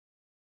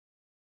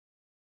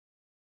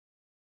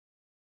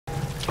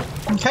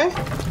Okay.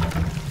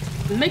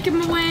 Making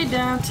my way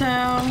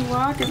downtown,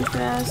 walking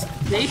fast.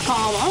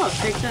 Napalm, I'm gonna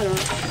pick that up.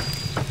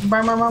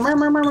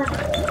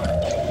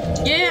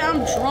 Yeah, I'm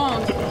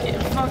drunk,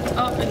 getting fucked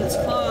up in this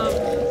club.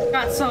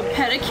 Got some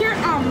pedicure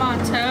on my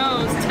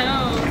toes.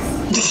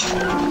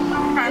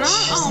 Trying on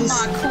all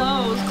my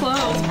clothes.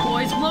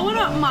 Boys blowing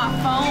up my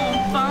phone.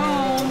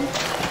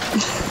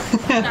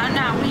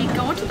 Now we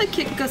going to the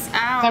kick us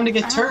out. Time to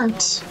get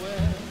turned.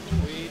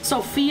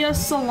 Sophia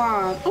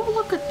Salon. Oh,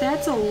 look at that.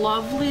 It's a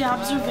lovely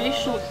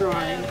observational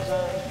drawing.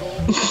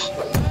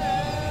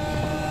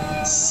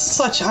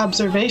 Such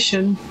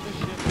observation.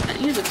 That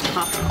music's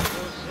popping off.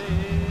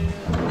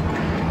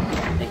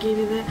 I gave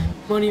you that.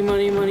 Money.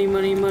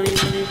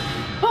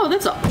 Oh,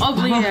 that's an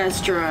ugly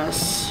ass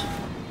dress.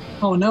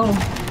 Oh no. Look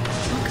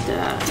at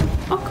that.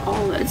 Fuck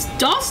all that. It's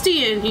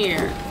dusty in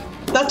here.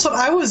 That's what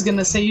I was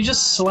gonna say. You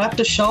just slapped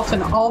a shelf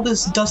and all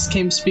this dust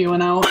came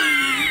spewing out.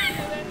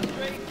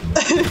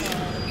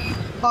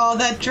 Oh,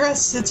 that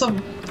dress. It's a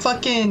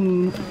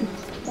fucking...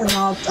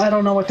 I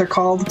don't know what they're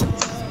called.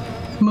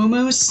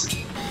 Muumuus?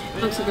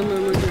 Looks like a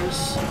muumuu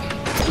dress.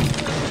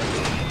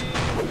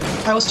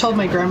 I was told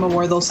my grandma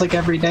wore those like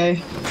every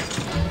day.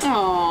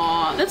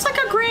 Aww, that's like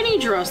a granny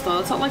dress though.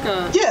 It's not like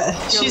a... Yeah,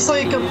 she's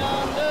like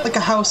a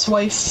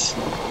housewife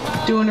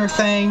doing her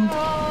thing.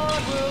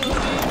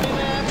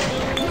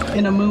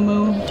 In a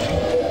muumuu.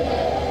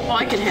 Oh,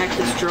 I can hack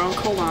this drunk.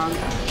 Hold on.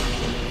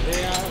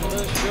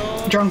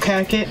 Drunk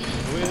hack it.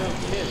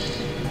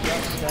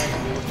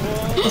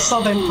 The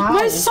Southern Howl.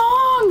 My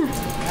song!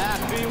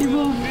 It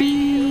will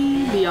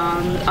be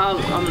beyond... I'm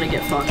gonna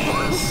get fucked with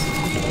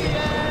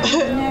this.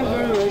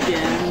 Never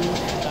again.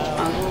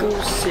 I'll go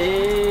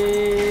sailing.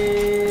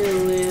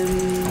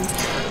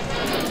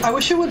 I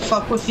wish it would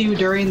fuck with you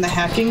during the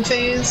hacking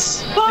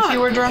phase. Fuck. If you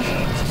were drunk.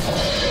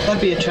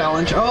 That'd be a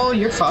challenge. Oh,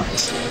 you're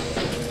fucked.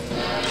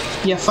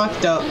 You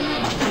fucked up.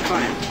 I'm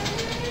fine.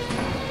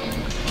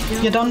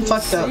 You done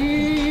fucked up.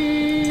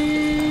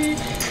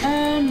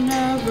 And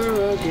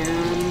never again.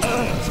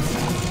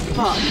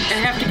 Fuck, I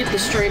have to get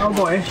this straight. Oh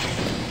boy.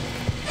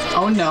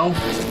 Oh no.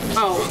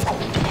 Oh.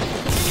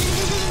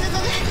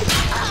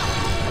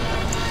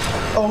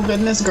 Oh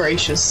goodness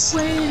gracious.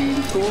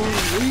 Waiting for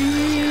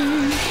me.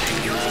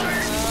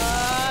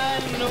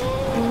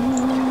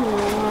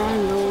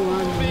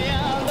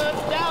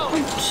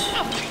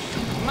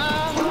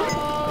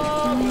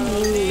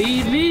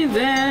 Lead me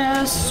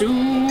there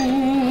soon.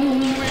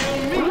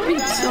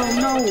 So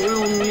no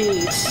we'll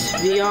meet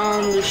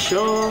beyond the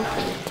shore.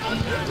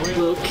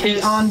 We'll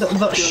kiss beyond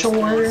the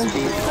shore.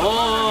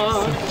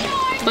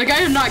 Like, I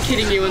am not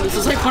kidding you, and this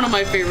is like one of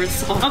my favorite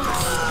songs.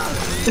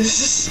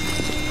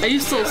 I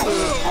used to listen to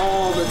it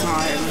all the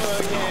time.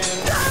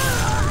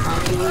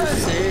 I'll go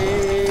sailing.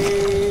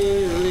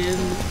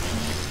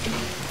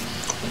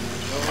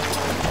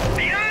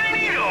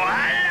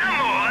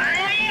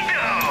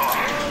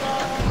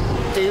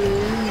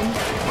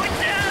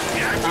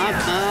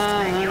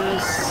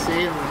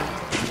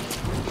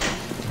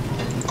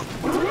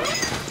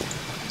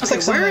 It's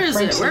like some where like is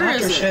Frank it? Where Sinatra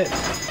is it? shit.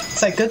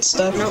 It's like good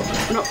stuff. No.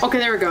 Okay,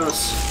 there it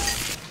goes.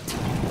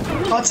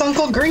 Oh, it's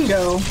Uncle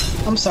Gringo.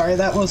 I'm sorry,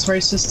 that was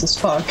racist as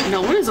fuck.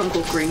 No, what is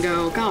Uncle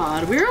Gringo?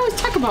 God, we always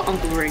talk about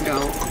Uncle Gringo.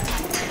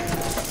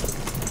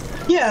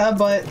 Yeah,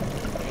 but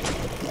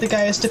the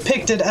guy is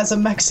depicted as a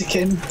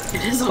Mexican.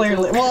 It is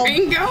clearly. Uncle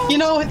Gringo. You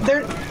know,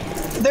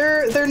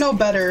 they're no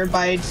better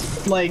by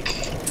like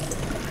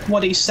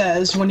what he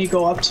says when you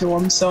go up to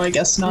him. So I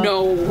guess not.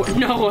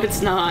 No,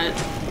 it's not.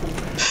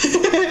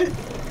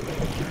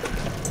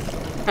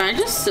 Can I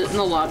just sit in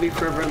the lobby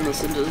forever and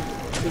listen to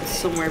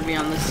Somewhere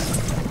Beyond This?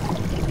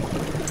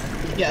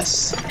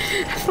 Yes.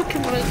 I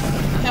fucking wanna...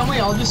 Can't we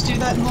all just do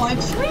that in life?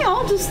 Can we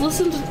all just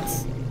listen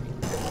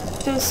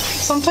to...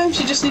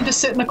 Sometimes you just need to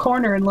sit in a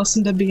corner and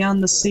listen to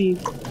Beyond the Sea.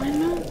 I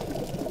know.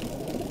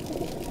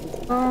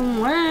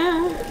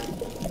 Somewhere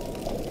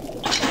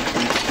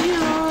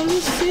beyond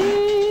the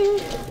sea.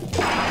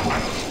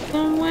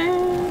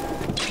 Somewhere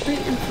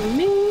waiting for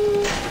me.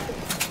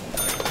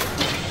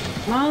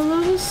 My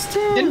love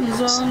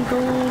stands on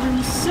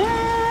golden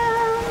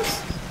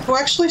sands. Who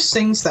actually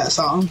sings that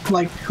song?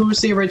 Like, who's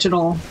the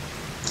original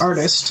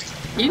artist?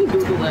 You can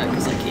Google that,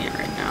 because I can't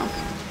right now.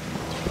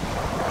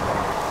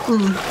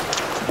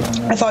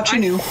 I thought you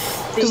knew.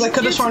 Because I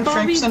could have sworn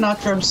Frank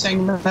Sinatra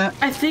sang that.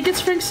 I think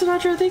it's Frank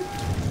Sinatra, I think.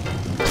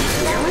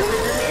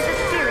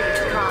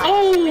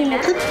 Oh!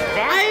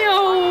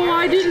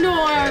 I didn't know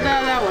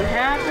that would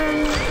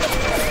happen.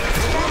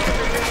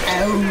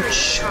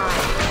 Ouch.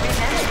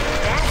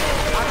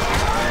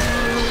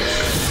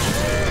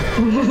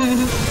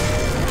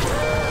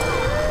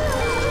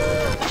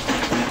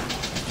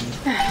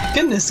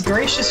 Goodness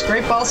gracious,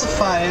 great balls of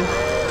fire.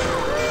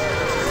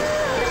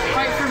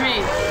 Fight for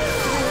me.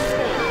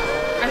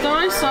 I thought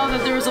I saw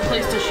that there was a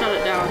place to shut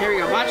it down. Here we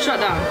go. Watch shut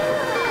down.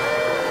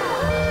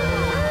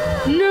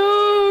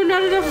 No,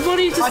 not enough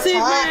money to save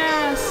my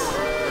ass.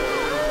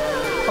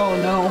 Oh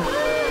no.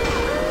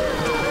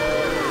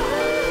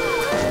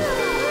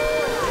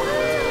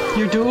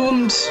 You're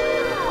doomed.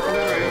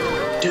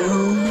 Alright.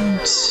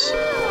 Don't.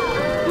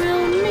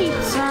 We'll meet,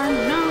 I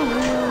know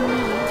we'll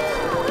meet.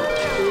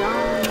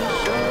 Beyond the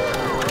shore.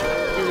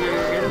 Is it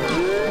again?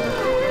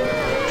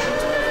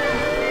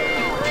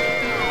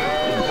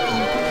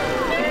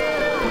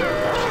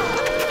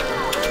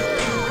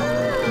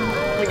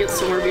 I get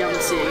somewhere beyond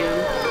the sea again.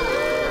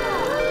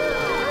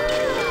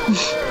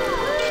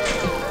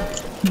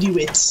 Do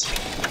it.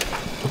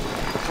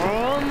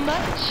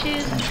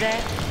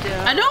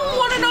 I don't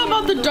want to know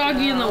about the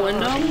doggy in the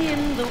window.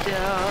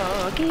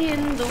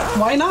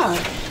 Why not?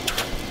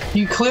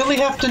 You clearly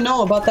have to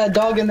know about that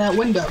dog in that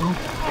window.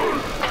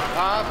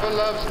 Papa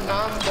loves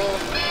mambo.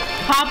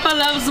 Papa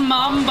loves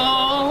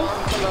mambo.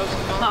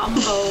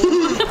 Mambo.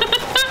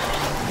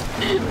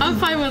 I'm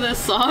fine with this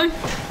song.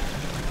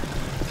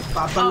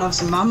 Papa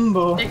loves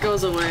mambo. It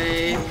goes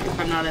away if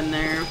I'm not in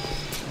there.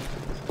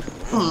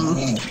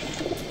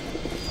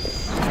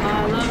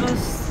 I love a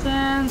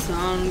sands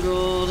on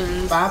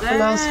golden Papa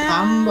loves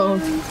mambo.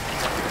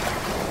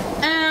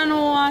 And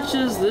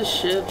watches the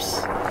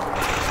ships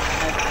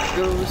that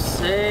go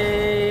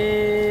sailing.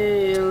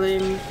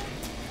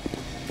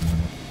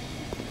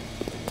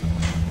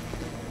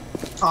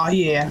 Oh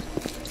yeah.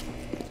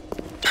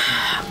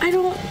 I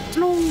don't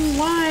know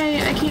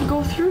why I can't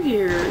go through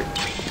here.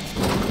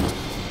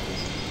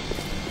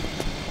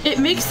 It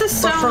makes the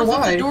sound as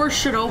if the door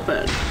should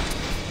open.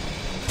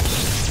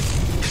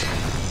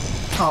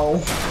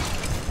 Oh.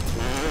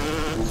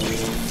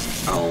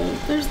 Oh,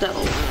 there's that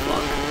little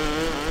fuck.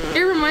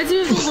 It reminds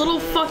me of the little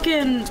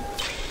fucking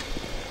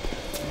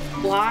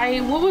fly.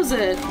 What was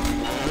it?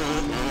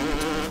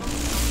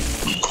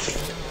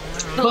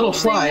 The little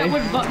fly. That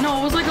would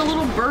no, it was like a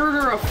little bird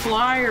or a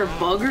fly or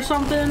bug or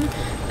something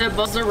that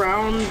buzzed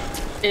around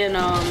in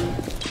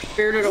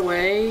Spirited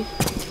Away,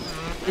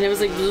 and it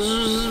was like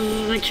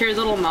and carried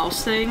the little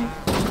mouse thing.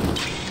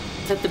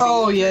 That the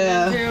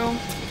yeah,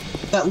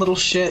 that little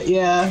shit.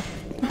 Yeah.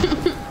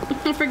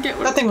 I forget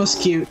what that thing was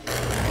cute.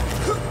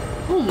 The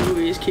whole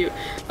movie is cute.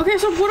 Okay,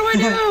 so what do I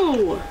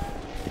do?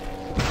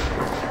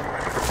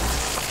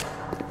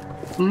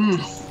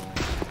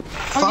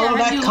 Follow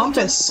that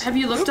compass. Have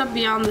you looked up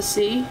Beyond the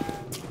Sea?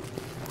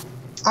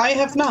 I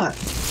have not.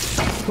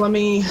 Let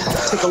me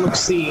take a look.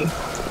 See.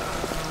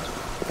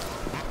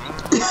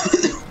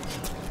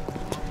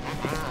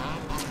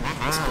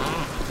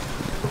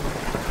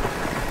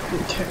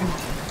 Okay.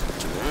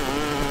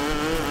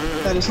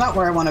 That is not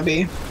where I want to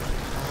be.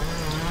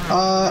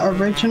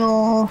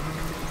 Original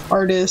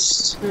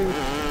artist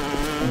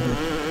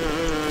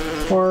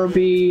or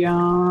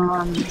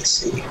Beyond. Let's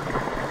see.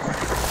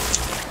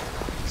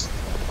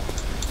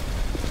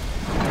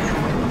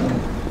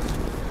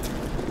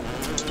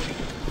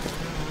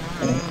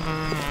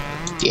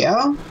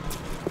 Yeah.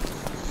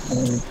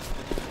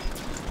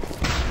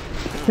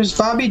 There's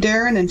Bobby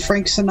Darin and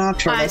Frank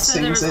Sinatra that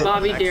sings it.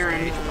 Bobby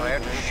Darin.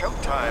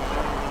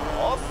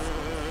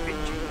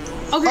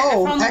 Okay,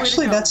 oh,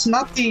 actually, that's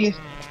not the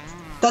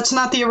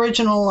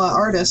original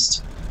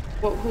artist.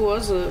 Who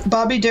was it?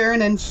 Bobby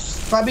Darin and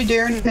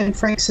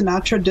Frank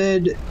Sinatra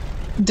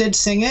did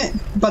sing it,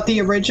 but the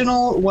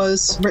original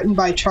was written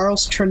by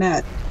Charles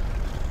Trenet.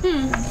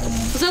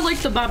 Was that like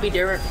the Bobby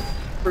Darin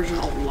version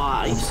a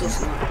lot? I used to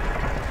listen to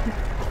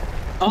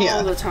that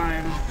all the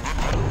time.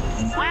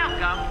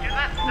 Welcome to the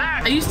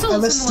I used to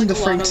listen to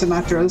Frank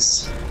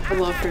Sinatra's. I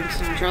love Frank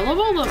Sinatra. I love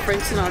all the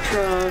Frank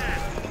Sinatra.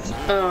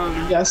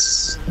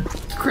 Yes.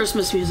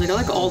 Christmas music. I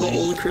like all the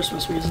old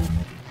Christmas music.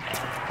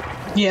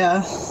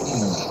 Yeah.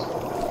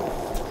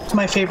 It's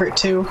my favorite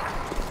too.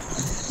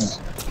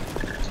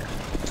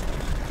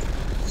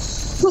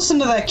 Listen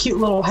to that cute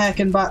little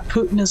Hackenbot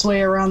pooting his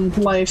way around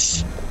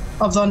life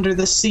of Under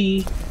the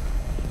Sea.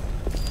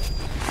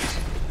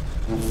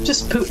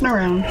 Just pooting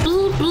around.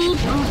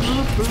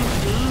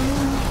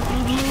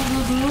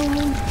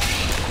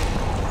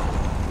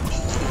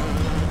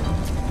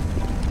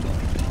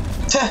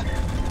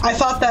 I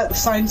thought that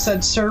sign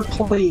said, "Sir,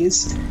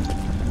 please."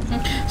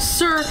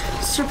 Sir,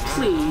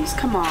 please,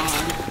 come on.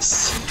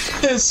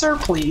 Sir,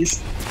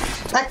 please.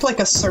 Act like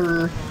a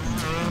sir.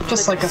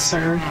 Just like a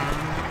sir.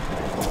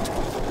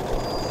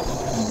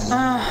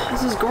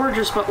 This is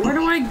gorgeous, but where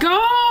do I go?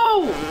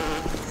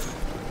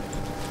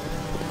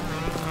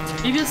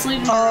 Maybe it's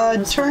leading me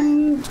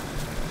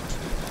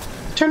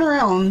turn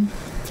around.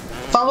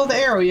 Follow the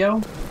arrow,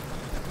 yo.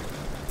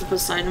 The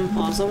Poseidon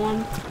Plaza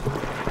one?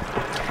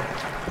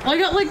 Well, I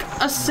got like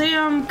a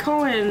Sam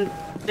Cohen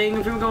thing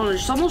if we're going.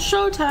 It's almost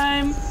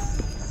showtime.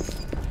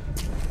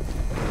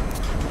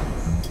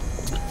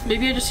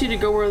 Maybe I just need to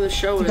go where the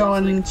show is.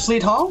 Going like,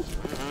 Fleet Hall?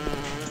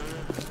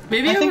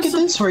 Maybe I think it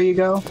is where you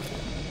go.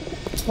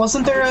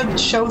 Wasn't there a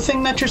show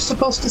thing that you're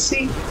supposed to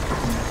see?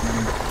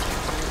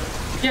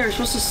 Yeah, you're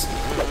supposed to.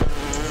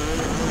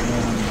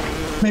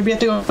 Maybe you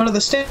have to go to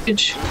the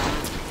stage.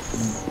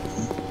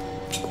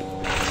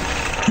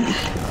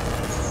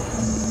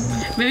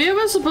 Maybe I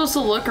was supposed to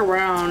look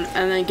around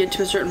and then get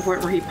to a certain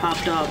point where he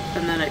popped up,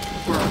 and then it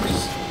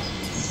works.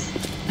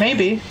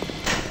 Maybe.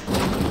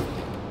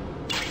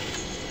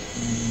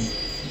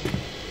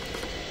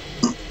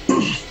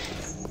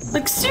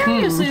 Like,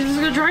 seriously, this is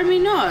gonna drive me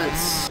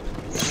nuts.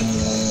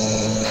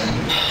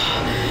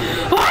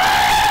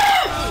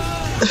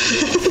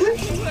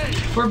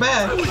 We're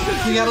back.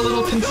 We got a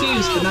little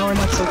confused, but now we're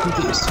not so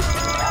confused.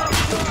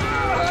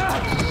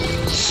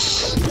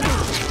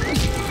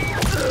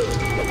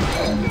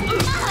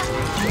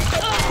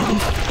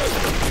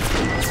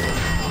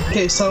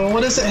 Okay, so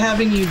what is it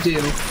having you do?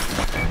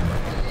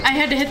 I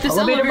had to hit this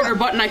elevator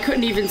button I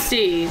couldn't even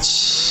see.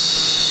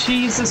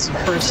 Jesus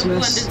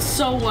Christmas. Blended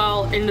so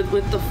well into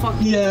with the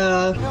fucking...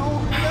 Yeah.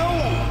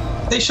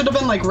 They should have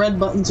been like red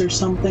buttons or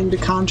something to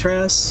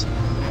contrast.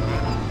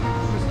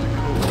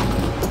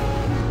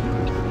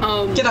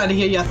 Get out of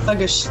here, you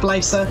thuggish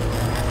splicer.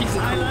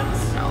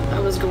 No,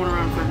 that was going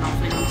around for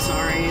nothing, I'm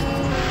sorry.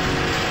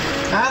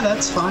 Ah,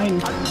 that's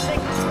fine.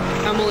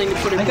 I'm willing to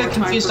put in I got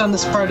confused on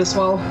this part as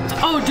well.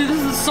 Oh, dude, this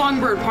is the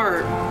songbird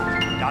part.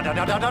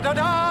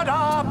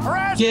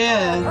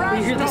 Yeah.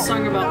 You hear the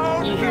song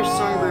about... You hear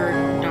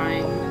songbird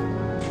dying.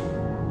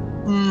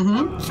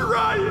 Mm-hmm.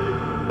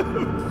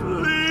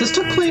 This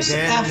took place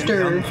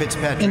after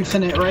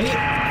Infinite, right?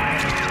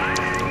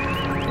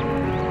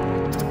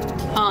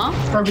 Huh?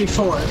 Or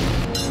before?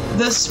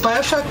 This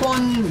BioShock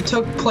 1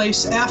 took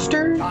place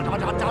after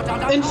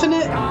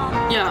Infinite?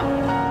 Yeah.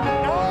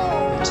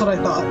 That's what I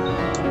thought.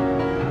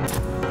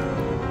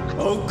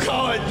 Oh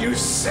God, you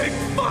sick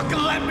fuck,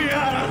 let me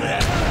out of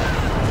there!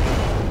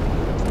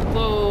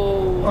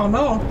 Whoa. Oh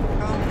no.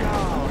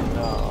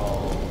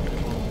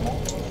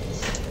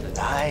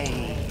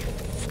 Life,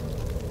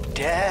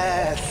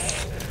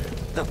 death,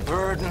 the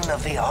burden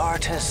of the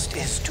artist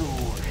is to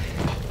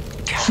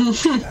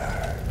capture.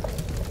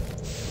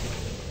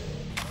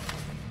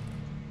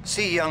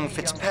 See young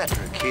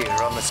Fitzpatrick here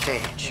on the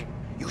stage.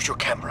 Use your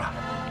camera.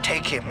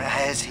 Take him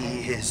as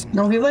he is.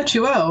 No, he let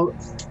you out.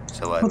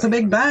 So with a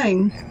big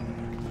bang.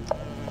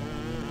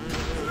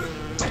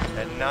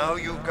 And now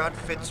you've got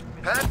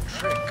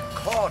Fitzpatrick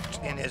caught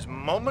in his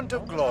moment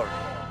of glory.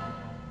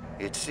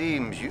 It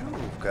seems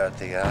you've got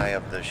the eye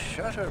of the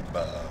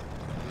shutterbug,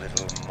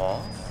 little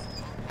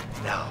moth.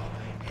 Now,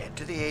 head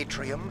to the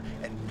atrium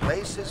and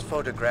place his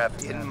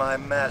photograph in my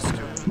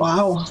master.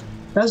 Wow,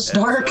 that's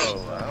dark. So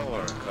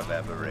our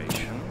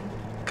collaboration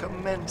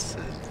commences.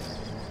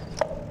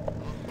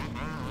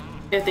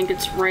 I think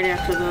it's right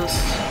after this.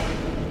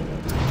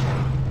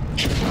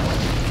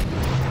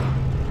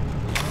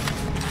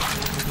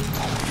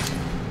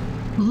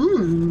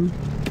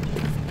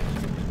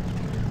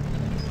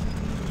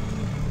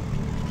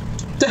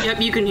 Yep,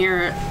 you can hear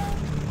it.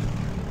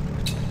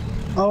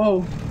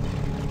 Oh.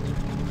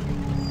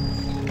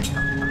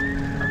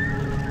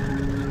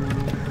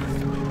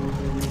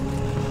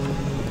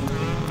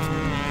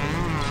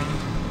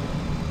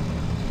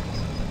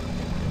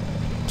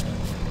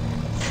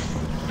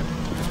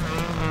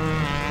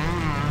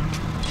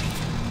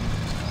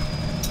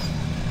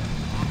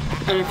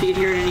 I don't know if you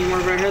can hear it anymore,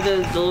 but I heard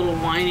the little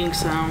whining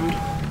sound.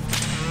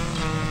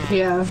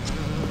 Yeah.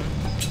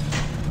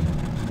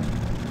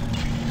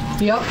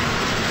 Yep.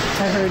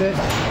 I heard it.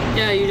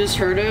 Yeah, you just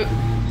heard it.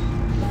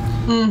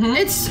 Mm-hmm.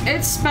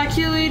 It's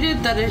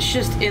speculated that it's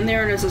just in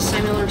there and it's a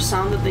similar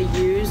sound that they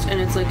used, and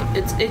it's like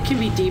it can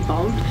be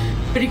debunked,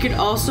 but it could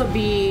also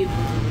be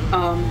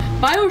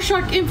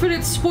BioShock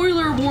Infinite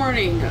spoiler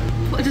warning.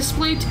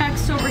 Display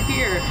text over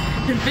here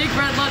in big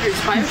red letters.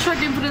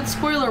 BioShock Infinite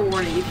spoiler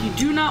warning. If you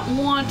do not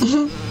want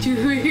to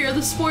hear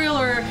the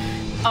spoiler,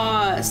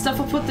 Steph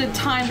will put the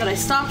time that I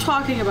stopped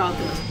talking about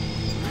this.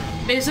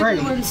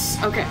 Basically,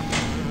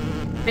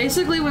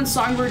 Basically, when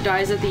Songbird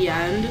dies at the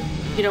end,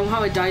 you know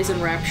how it dies in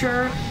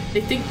Rapture?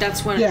 They think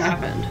that's when it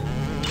happened.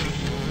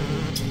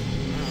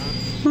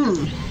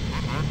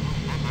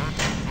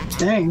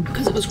 Dang.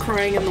 Because it was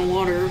crying in the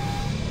water.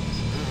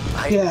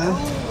 I know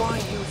why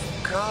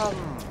you've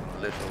come,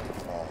 little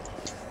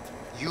moth.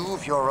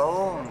 You've your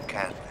own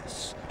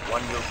canvas,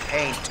 one you'll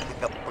paint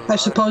with the blood. I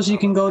suppose you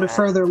can go to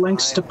further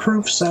lengths to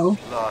prove so.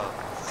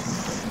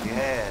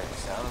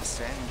 Yes, I'll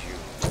send you,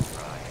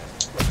 Brian.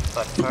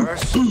 But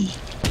first, you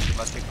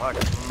must be part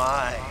of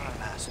my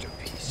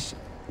masterpiece.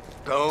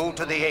 Go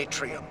to the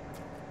atrium.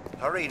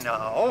 Hurry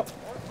now.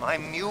 My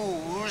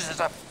muse is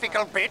a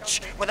fickle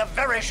bitch with a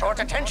very short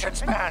attention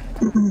span.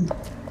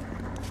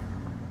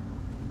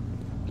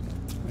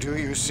 Do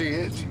you see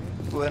it?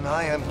 When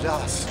I am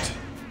dust,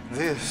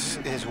 this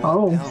is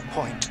what they'll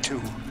point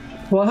to.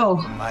 Wow.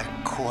 My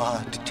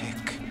quad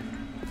tick.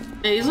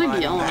 Yeah, he's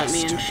like yelling at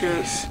me and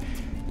shit.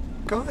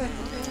 Go ahead.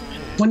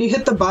 When you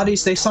hit the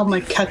bodies, they sound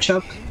like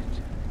ketchup.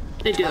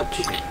 They do. I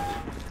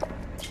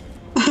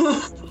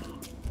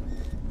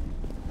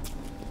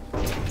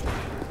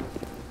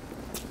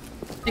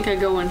think I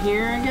go in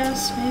here, I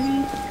guess,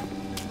 maybe?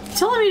 It's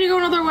telling me to go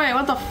another way,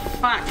 what the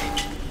fuck?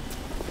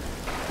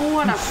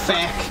 What a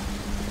fuck.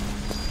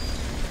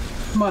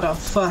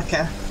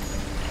 Motherfucker.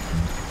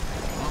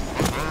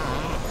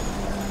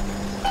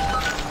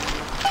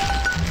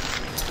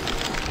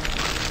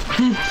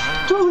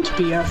 Don't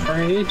be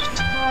afraid.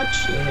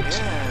 Touch it.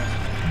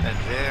 Yeah. And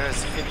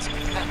there's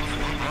Fitzpatrick,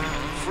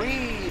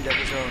 freed of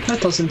his own.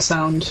 That doesn't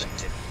sound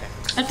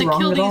I have to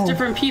kill these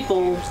different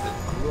people.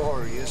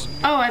 Glorious.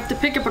 Oh, I have to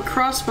pick up a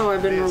crossbow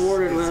I've been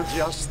rewarded with.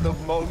 Just the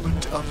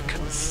moment of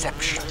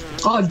conception.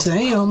 Oh,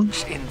 damn.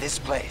 In this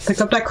place.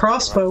 Pick up that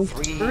crossbow.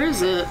 Where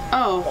is it?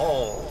 Oh.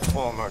 All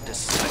former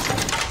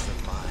disciples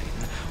of mine.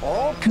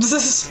 All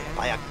This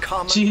by a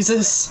common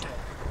Jesus.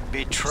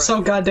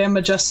 So goddamn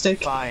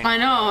majestic. I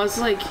know, it's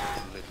like...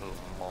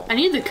 I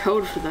need the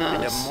code for this.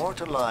 And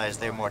immortalize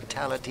their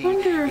mortality in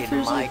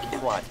my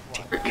quad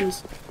tick.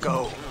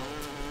 Go.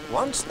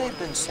 Once they've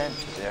been sent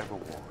to their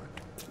reward,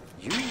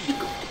 you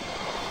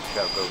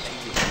shall go to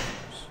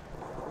yours.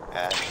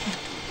 And to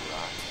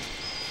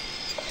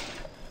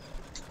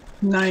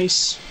thine.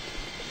 Nice.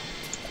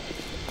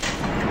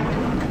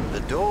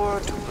 The door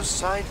to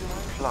Poseidon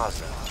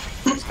Plaza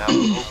is now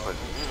open.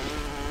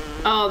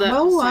 Oh, that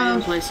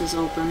Poseidon place is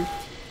open.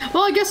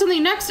 Well, I guess in the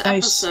next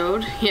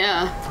episode,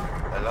 yeah.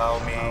 Allow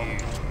me.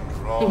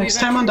 Next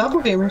time on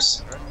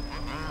DoppelGam3rs.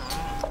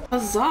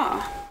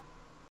 Huzzah.